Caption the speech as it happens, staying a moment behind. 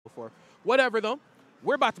before. Whatever, though.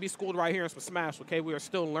 We're about to be schooled right here in some Smash, okay? We are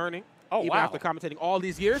still learning. Oh, even wow. after commentating all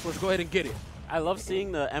these years, let's go ahead and get it. I love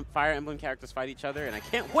seeing the Fire Emblem characters fight each other, and I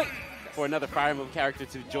can't wait for another Fire Emblem character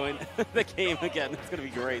to join the game again. It's going to be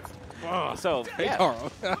great. So, yeah.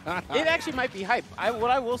 It actually might be hype. What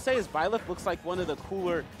I will say is Byleth looks like one of the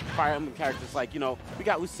cooler Fire Emblem characters. Like, you know, we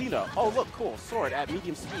got Lucina. Oh, look, cool. Sword at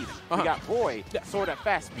medium speed. We got Roy. Sword at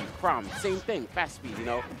fast speed. Chrom, same thing, fast speed, you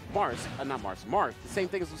know. Marth, the same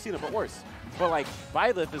thing as Lucina, but worse. But, like,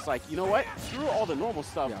 Byleth is like, you know what? Screw all the normal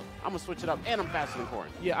stuff. I'm going to switch it up, and I'm faster than Corrin.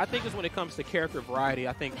 Yeah, I think it's when it comes to character variety,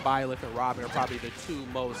 I think Byleth and Robin are probably the two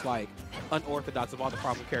most, like, unorthodox of all the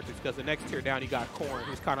problem characters, because the next tier down, you got Corrin,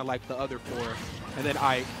 who's kind of like the other four, and then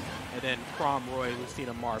Ike, and then Chrom, Roy,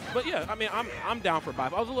 Lucina, Marth. But, yeah, I mean, I'm down for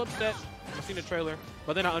Byleth. I was a little upset. I've seen the trailer,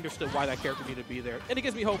 but then I understood why that character needed to be there. And it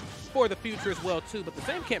gives me hope for the future as well, too. But the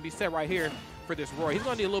same can't be said right here for this Roy. He's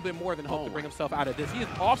going to need a little bit more than hope to bring himself out of this. He's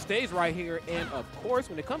off stage right here. And, of course,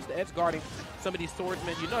 when it comes to edge guarding some of these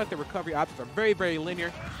swordsmen, you know that the recovery options are very, very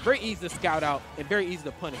linear, very easy to scout out, and very easy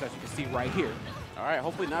to punish, as you can see right here. All right,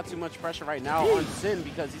 hopefully not too much pressure right now on Sin,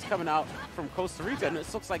 because he's coming out from Costa Rica, and it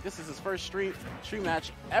looks like this is his first stream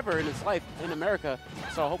match ever in his life in America.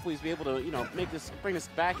 So hopefully he's be able to, you know, bring this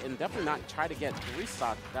back, and definitely not try to get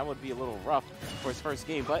restocked. That would be a little rough for his first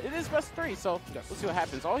game, but it is best of 3, so we'll see what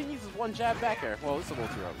happens. All he needs is one jab back there. Well, it's a little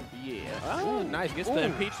too early. Yeah. Oh, nice. Gets the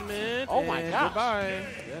impeachment. Oh my gosh. Goodbye.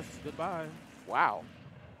 Yes, goodbye. Wow.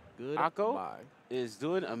 Good. Akko is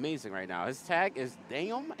doing amazing right now. His tag is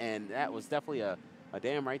damn, and that was definitely a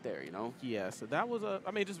damn right there, you know? Yeah, so that was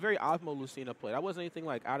I mean, just very Osmo Lucina play. That wasn't anything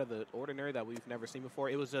like out of the ordinary that we've never seen before.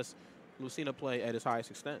 It was just Lucina play at its highest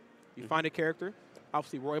extent. You find a character,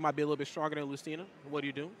 obviously Roy might be a little bit stronger than Lucina. What do?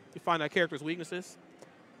 You find that character's weaknesses,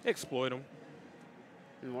 exploit them.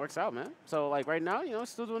 It works out, man. So, like, right now, you know,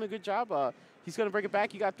 still doing a good job. He's going to bring it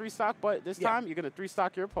back. You got 3 stock, but this time you're going to 3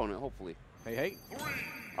 stock your opponent, hopefully. Hey.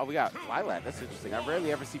 Oh, we got Lilat. That's interesting. I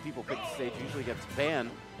rarely ever see people pick the stage. Usually gets banned.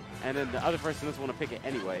 And then the other person doesn't want to pick it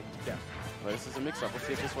anyway. Yeah. But this is a mix-up. Let's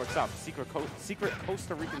see if this works out. Secret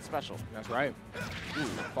Costa Rican special. That's right.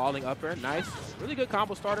 Falling up air. Nice. Really good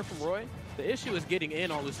combo starter from Roy. The issue is getting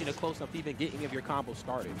in on Lucina close enough to even get any of your combos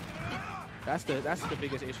started. That's the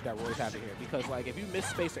biggest issue that Roy's having here. Because, like, if you miss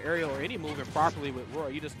space or aerial or any movement properly with Roy,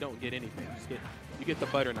 you just don't get anything. You get the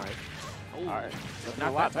butter knife. All right. Looking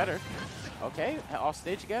a lot better. Okay. Off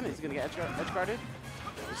stage again. He's going to get edge guarded.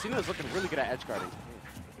 Lucina's looking really good at edge guarding.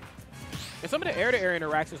 And some of the air-to-air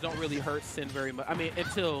interactions don't really hurt Sin very much. I mean,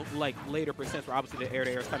 until, like, later percents where obviously the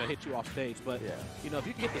air-to-airs kind of hit you off stage. But, you know, if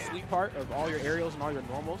you can get the sweet part of all your aerials and all your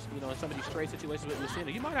normals, you know, in some of these straight situations with Lucina,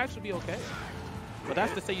 you might actually be okay. But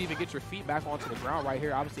that's to say you even get your feet back onto the ground right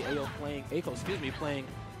here. Obviously, Akko playing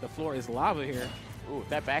the floor is lava here. Ooh, if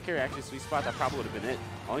that back air actually sweet spot, that probably would have been it.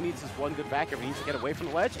 All he needs is one good back air. He needs to get away from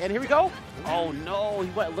the ledge. And here we go. Oh, no. He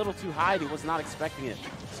went a little too high. He was not expecting it.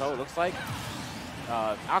 So it looks like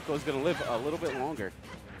Akko is going to live a little bit longer.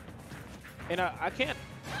 And I can't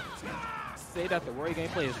say that the Roy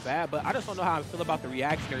gameplay is bad, but I just don't know how I feel about the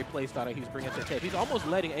reactionary play style that he's bringing to the table. He's almost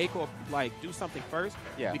letting Akko, like, do something first.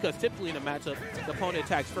 Yeah. Because typically in a matchup, the opponent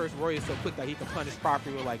attacks first. Roy is so quick that he can punish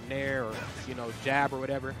properly with, like, nair or, you know, jab or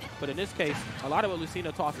whatever. But in this case, a lot of what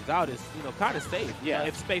Lucina tosses out is, you know, kind of safe. Yeah.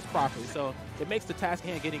 If spaced properly. So it makes the task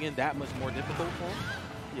hand getting in that much more difficult for him.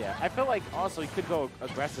 Yeah. I feel like also he could go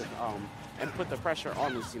aggressive and put the pressure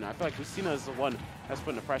on Lucina. I feel like Lucina is the one that's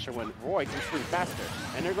putting the pressure when Roy can swing faster.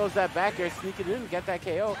 And there goes that back air, sneaking in, get that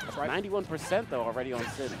KO. That's right. 91% though already on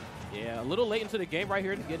Sin. Yeah, a little late into the game right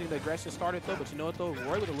here, getting the aggression started though. But you know what though,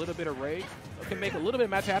 Roy with a little bit of rage can make a little bit of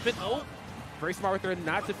match happen. Oh, very smart right there,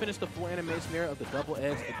 not to finish the full animation there of the double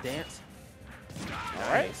edge dance. All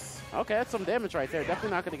right. Okay, that's some damage right there.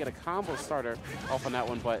 Definitely not going to get a combo starter off on that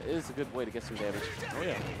one, but it is a good way to get some damage. Oh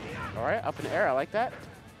yeah. All right, up in the air, I like that.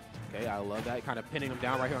 Okay, I love that. Kind of pinning him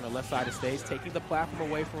down right here on the left side of the stage, taking the platform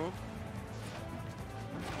away from him.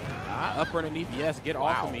 Up underneath, yes, get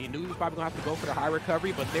off of me. Knew he was probably going to have to go for the high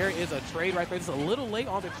recovery, but there is a trade right there. It's a little late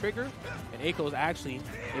on the trigger, and Akko is actually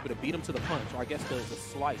able to beat him to the punch, or I guess the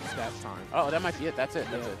slice that time. Oh, that might be it. That's it.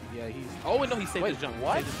 That's it. Yeah, he's... Oh, no, he saved his jump.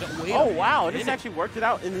 What? Oh, wow. This actually worked it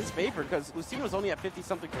out in his favor because Lucina was only at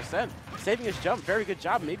 50-something%. Saving his jump, very good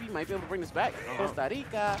job. Maybe he might be able to bring this back. Costa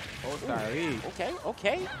Rica. Costa Rica. Okay,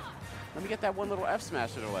 okay. Let me get that one little F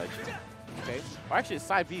smash to the ledge. Okay. Well, actually,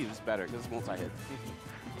 side B is better because it's multi-hit.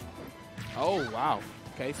 Oh, wow.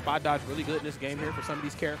 Okay, spot dodge really good in this game here for some of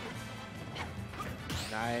these characters.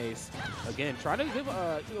 Nice. Again, trying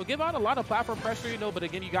to give out a lot of platform pressure, you know, but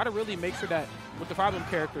again, you got to really make sure that with the problem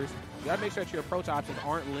characters, you got to make sure that your approach options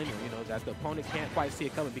aren't linear, you know, that the opponent can't quite see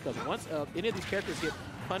it coming, because once any of these characters get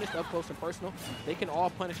punished up close and personal. They can all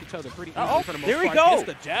punish each other pretty easily Oh, for the most there we part. go.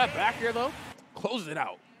 Gets the jab back here, though. Closes it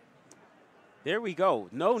out. There we go.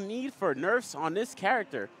 No need for nerfs on this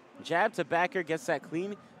character. Jab to backer gets that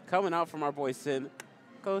clean. Coming out from our boy Sin.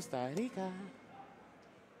 Costa Rica.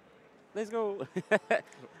 Let's go. All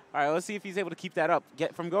right, let's see if he's able to keep that up.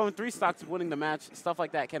 From going 3 stocks to winning the match, stuff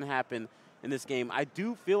like that can happen in this game. I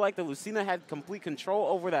do feel like the Lucina had complete control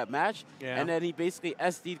over that match, and then he basically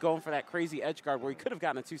SD'd going for that crazy edge guard where he could have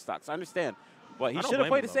gotten a 2 stocks. I understand. But he should have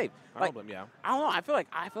played it safe. I don't blame him, yeah. I don't know. I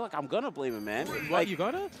feel like I'm gonna blame him, man. Like, you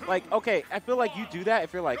gonna? Like, okay, I feel like you do that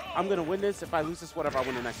if you're like, I'm gonna win this. If I lose this, whatever, I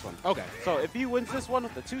win the next one. Okay. So if he wins this one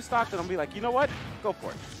with the 2 stock, then I'll be like, you know what? Go for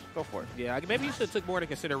it. Go for it. Yeah, maybe you should have took more into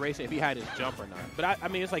consideration if he had his jump or not. But I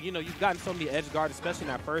mean, it's like, you know, you've gotten so many edge guards, especially in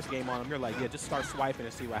that first game on him. You're like, yeah, just start swiping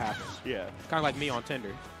and see what happens. Yeah. Kind of like me on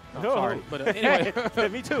Tinder. No, No. sorry. But anyway.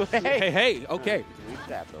 Me too. Hey. Hey, okay. We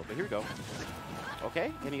that though, but here we go.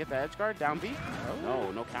 Okay, can he get the edge guard? Down B?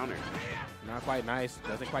 No, no counter. Not quite nice.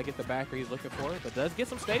 Doesn't quite get the backer he's looking for, but does get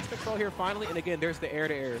some stage control here finally. And again, there's the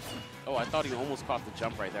air-to-airs. Oh, I thought he almost caught the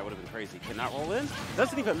jump right there. Would have been crazy. Cannot roll in.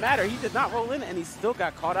 Doesn't even matter. He did not roll in, and he still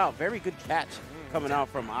got caught out. Very good catch coming out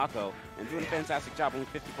from Akko, and doing a fantastic job. Only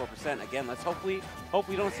 54%. Again, let's hope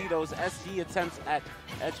we don't see those SD attempts at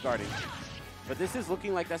edge guarding. But this is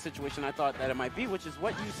looking like that situation I thought that it might be, which is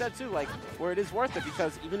what you said too, like where it is worth it,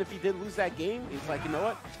 because even if he did lose that game, he's like, you know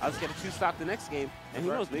what, I'll just get a 2 stock the next game, and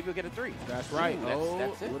who knows, maybe he'll get a 3. That's right.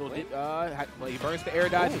 That's it. Well, he burns the air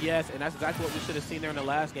dodge, yes, and that's exactly what we should have seen there in the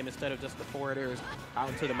last game instead of just the forward airs out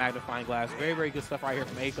into the magnifying glass. Very, very good stuff right here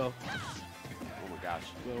from Akko. Oh my gosh.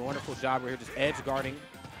 Doing a wonderful job right here, just edge guarding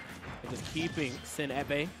and just keeping Sin at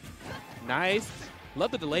bay. Nice.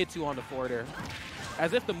 Love the delay too on the forward air.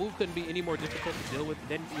 As if the move couldn't be any more difficult to deal with,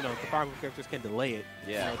 then, you know, the powerful characters can delay it.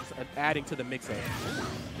 Yeah. You know, just adding to the mix-up.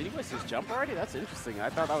 Did he miss his jump already? That's interesting. I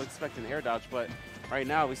thought I would expect an air dodge, but right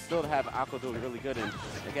now we still have Akko doing really good, and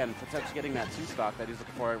again, potentially getting that 2 stock that he's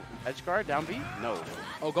looking for. Edge guard, down B? No.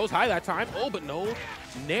 Oh, goes high that time. Oh, but no.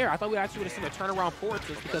 Nair. I thought we actually would have seen a turnaround forward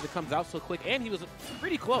just because it comes out so quick, and he was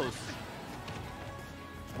pretty close.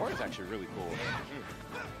 Forward is actually really cool.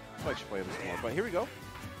 I should play this more, but here we go.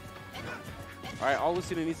 All right, all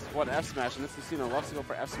Lucina needs is one F smash, and this Lucina loves to go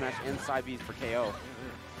for F smash and side Bs for KO. All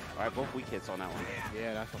right, both weak hits on that one.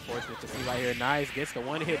 Yeah, that's unfortunate to see right here. Nice, gets the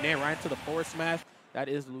 1 hit there right into the forward smash. That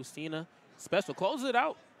is Lucina. Special closes it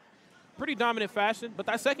out. Pretty dominant fashion, but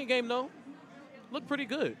that second game, though, looked pretty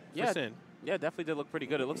good for Sin. Yeah, definitely did look pretty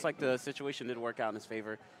good. It looks like the situation did work out in his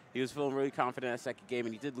favor. He was feeling really confident in that second game,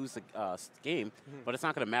 and he did lose the game, but it's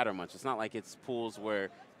not going to matter much. It's not like it's pools where,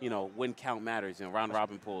 you know, win count matters, you know,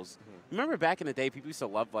 round-robin pools. Remember back in the day, people used to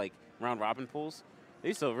love, like, round-robin pools? They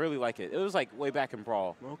used to really like it. It was, like, way back in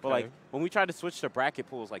Brawl. Okay. But, like, when we tried to switch to bracket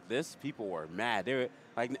pools like this, people were mad. They were,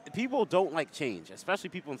 like, people don't like change, especially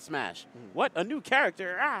people in Smash. What? A new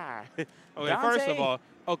character? Ah!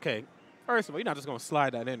 Okay, first of all, you're not just going to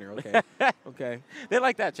slide that in there, okay? Okay. They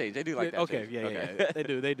like that change. They do like that change. Yeah. They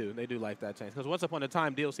do like that change. Because once upon a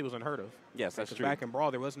time, DLC was unheard of. Yes, that's true. Back in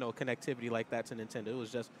Brawl, there was no connectivity like that to Nintendo. It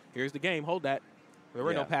was just, here's the game, hold that. There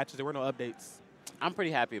were no patches. There were no updates. I'm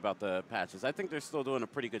pretty happy about the patches. I think they're still doing a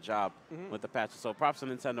pretty good job with the patches. So props to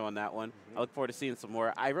Nintendo on that one. I look forward to seeing some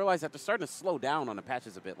more. I realize that they're starting to slow down on the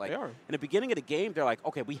patches a bit. Like, they are. In the beginning of the game, they're like,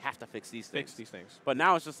 okay, we have to fix these things. But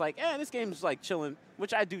now it's just like, this game's like chilling,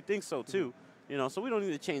 which I do think so too. You know, so we don't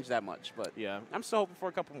need to change that much. But yeah, I'm still hoping for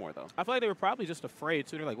a couple more though. I feel like they were probably just afraid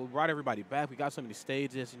too. They're like, we brought everybody back. We got so many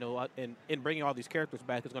stages, you know, and bringing all these characters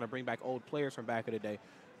back is going to bring back old players from back in the day.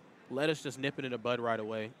 Let us just nip it in the bud right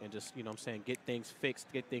away and just, you know what I'm saying, get things fixed,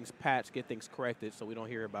 get things patched, get things corrected so we don't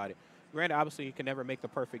hear about it. Granted, obviously, you can never make the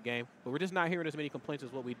perfect game, but we're just not hearing as many complaints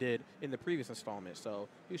as what we did in the previous installment. So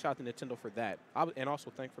huge shout out to Nintendo for that. And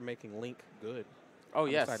also thank for making Link good. Oh,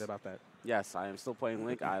 I'm yes. excited about that. Yes, I am still playing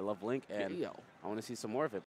Link. I love Link, and I want to see some more of it.